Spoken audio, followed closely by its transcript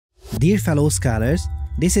Dear fellow scholars,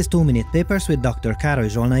 this is 2-Minute Papers with Dr. Károly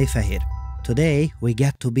Zsolnai-Fehér. Today we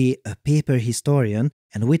get to be a paper historian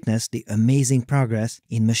and witness the amazing progress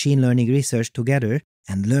in machine learning research together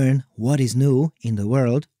and learn what is new in the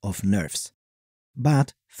world of nerves.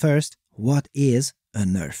 But first, what is a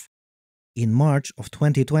nerve? In March of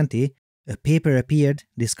 2020, a paper appeared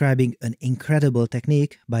describing an incredible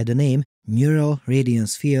technique by the name neural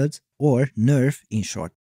radiance fields, or NERF in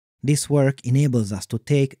short. This work enables us to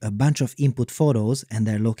take a bunch of input photos and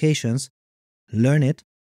their locations, learn it,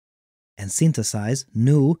 and synthesize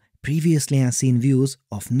new, previously unseen views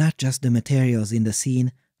of not just the materials in the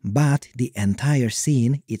scene, but the entire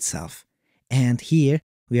scene itself. And here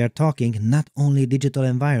we are talking not only digital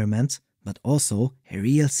environments, but also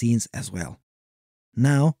real scenes as well.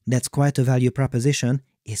 Now, that's quite a value proposition,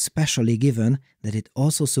 especially given that it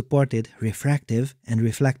also supported refractive and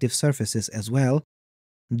reflective surfaces as well.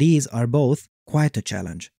 These are both quite a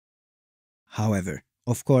challenge. However,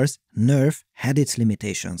 of course, NERF had its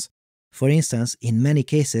limitations. For instance, in many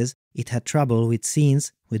cases, it had trouble with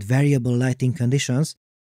scenes with variable lighting conditions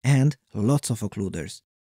and lots of occluders.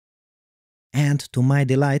 And to my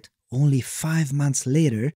delight, only 5 months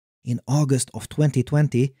later, in August of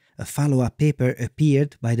 2020, a follow-up paper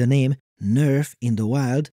appeared by the name NERF in the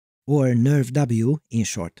Wild, or NERF-W in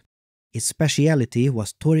short. Its speciality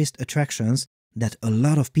was tourist attractions that a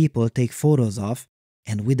lot of people take photos of,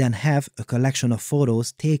 and we then have a collection of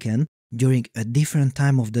photos taken during a different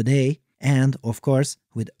time of the day and, of course,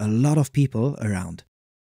 with a lot of people around.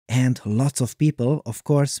 And lots of people, of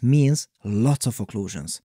course, means lots of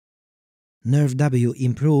occlusions. NERF-W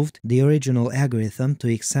improved the original algorithm to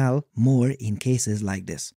excel more in cases like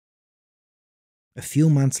this. A few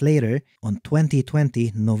months later, on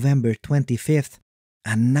 2020 November 25th,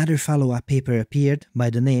 another follow-up paper appeared by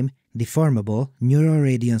the name Deformable Neural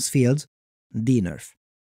Radiance Fields, DNERF.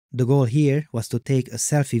 The goal here was to take a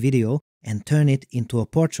selfie video and turn it into a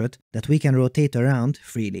portrait that we can rotate around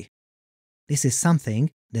freely. This is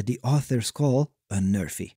something that the authors call a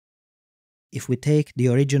NERFy. If we take the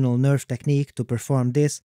original NERF technique to perform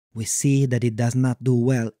this, we see that it does not do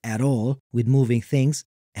well at all with moving things,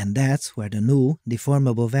 and that's where the new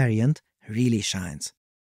deformable variant really shines.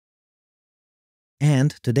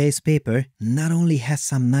 And today's paper not only has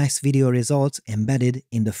some nice video results embedded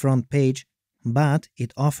in the front page, but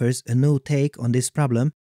it offers a new take on this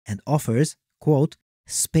problem and offers, quote,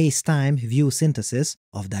 space-time view synthesis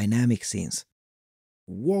of dynamic scenes.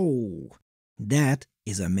 Whoa! That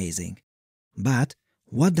is amazing. But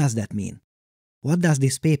what does that mean? What does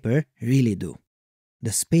this paper really do?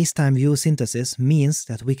 The space-time view synthesis means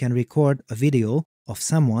that we can record a video of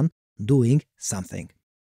someone doing something.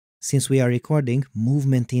 Since we are recording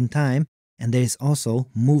movement in time, and there is also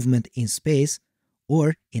movement in space,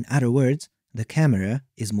 or in other words, the camera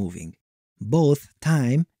is moving. Both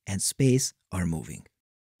time and space are moving.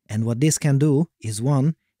 And what this can do is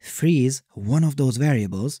 1. Freeze one of those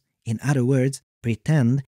variables, in other words,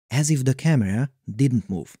 pretend as if the camera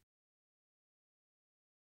didn't move.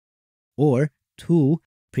 Or 2.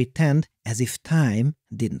 Pretend as if time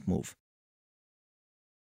didn't move.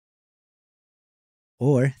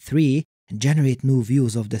 Or 3. Generate new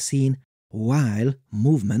views of the scene while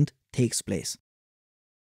movement takes place.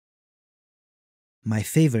 My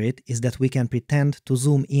favorite is that we can pretend to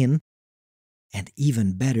zoom in, and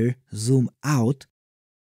even better, zoom out,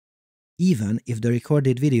 even if the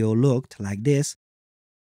recorded video looked like this.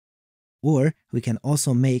 Or we can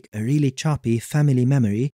also make a really choppy family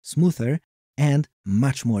memory smoother and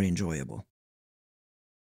much more enjoyable.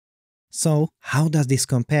 So, how does this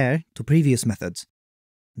compare to previous methods?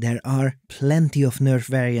 There are plenty of NERF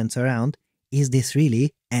variants around. Is this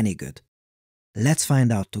really any good? Let's find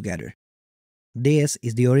out together. This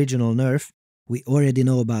is the original NERF. We already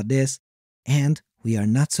know about this, and we are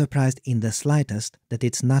not surprised in the slightest that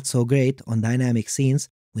it's not so great on dynamic scenes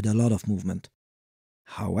with a lot of movement.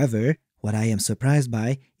 However, what I am surprised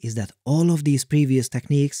by is that all of these previous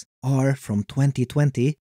techniques are from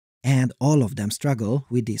 2020, and all of them struggle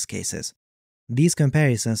with these cases. These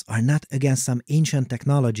comparisons are not against some ancient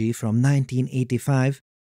technology from 1985.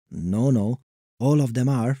 No, all of them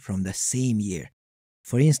are from the same year.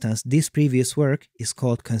 For instance, this previous work is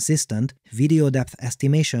called Consistent Video Depth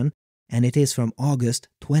Estimation, and it is from August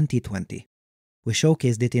 2020. We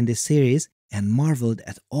showcased it in this series and marveled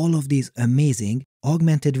at all of these amazing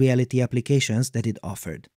augmented reality applications that it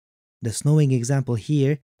offered. The snowing example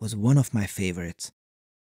here was one of my favorites.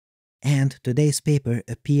 And today's paper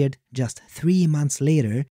appeared just 3 months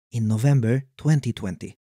later in November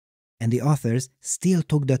 2020. And the authors still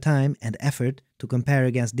took the time and effort to compare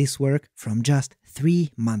against this work from just 3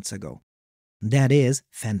 months ago. That is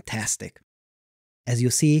fantastic. As you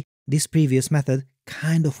see, this previous method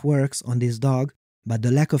kind of works on this dog, but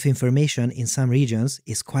the lack of information in some regions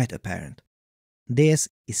is quite apparent. This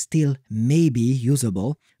is still maybe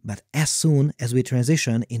usable, but as soon as we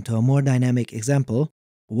transition into a more dynamic example,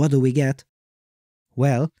 what do we get?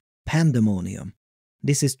 Well, pandemonium.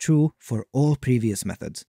 This is true for all previous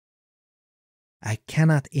methods. I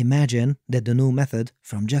cannot imagine that the new method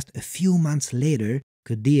from just a few months later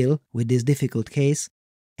could deal with this difficult case,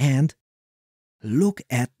 and look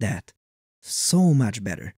at that. So much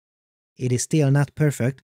better. It is still not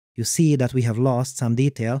perfect, you see that we have lost some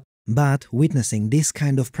detail, but witnessing this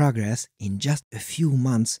kind of progress in just a few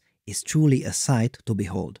months is truly a sight to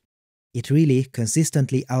behold. It really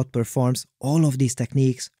consistently outperforms all of these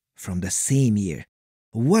techniques from the same year.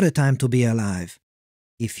 What a time to be alive!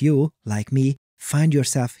 If you, like me, find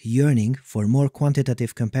yourself yearning for more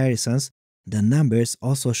quantitative comparisons, the numbers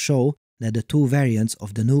also show that the two variants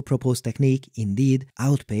of the new proposed technique indeed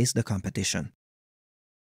outpace the competition.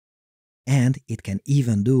 And it can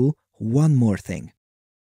even do one more thing.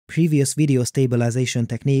 Previous video stabilization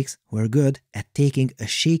techniques were good at taking a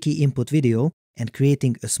shaky input video and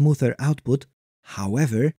creating a smoother output.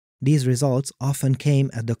 However, these results often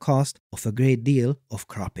came at the cost of a great deal of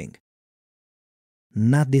cropping.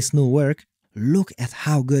 Not this new work. Look at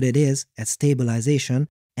how good it is at stabilization,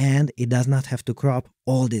 and it does not have to crop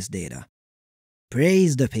all this data.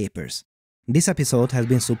 Praise the papers! This episode has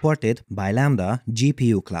been supported by Lambda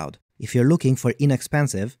GPU Cloud. If you're looking for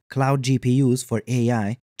inexpensive cloud GPUs for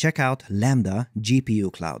AI, check out Lambda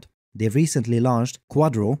GPU Cloud. They've recently launched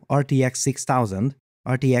Quadro RTX 6000,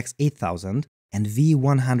 RTX 8000, and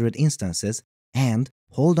V100 instances, and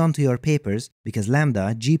hold on to your papers because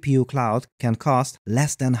Lambda GPU Cloud can cost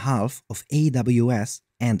less than half of AWS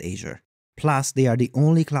and Azure. Plus, they are the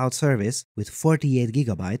only cloud service with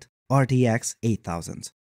 48GB RTX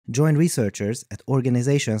 8000. Join researchers at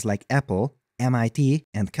organizations like Apple, MIT,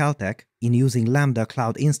 and Caltech in using Lambda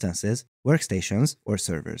cloud instances, workstations, or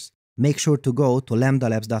servers. Make sure to go to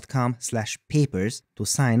lambdalabs.com/papers to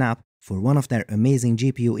sign up for one of their amazing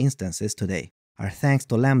GPU instances today. Our thanks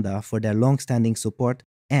to Lambda for their long-standing support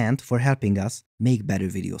and for helping us make better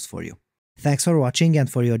videos for you. Thanks for watching and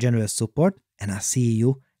for your generous support, and I'll see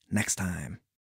you next time.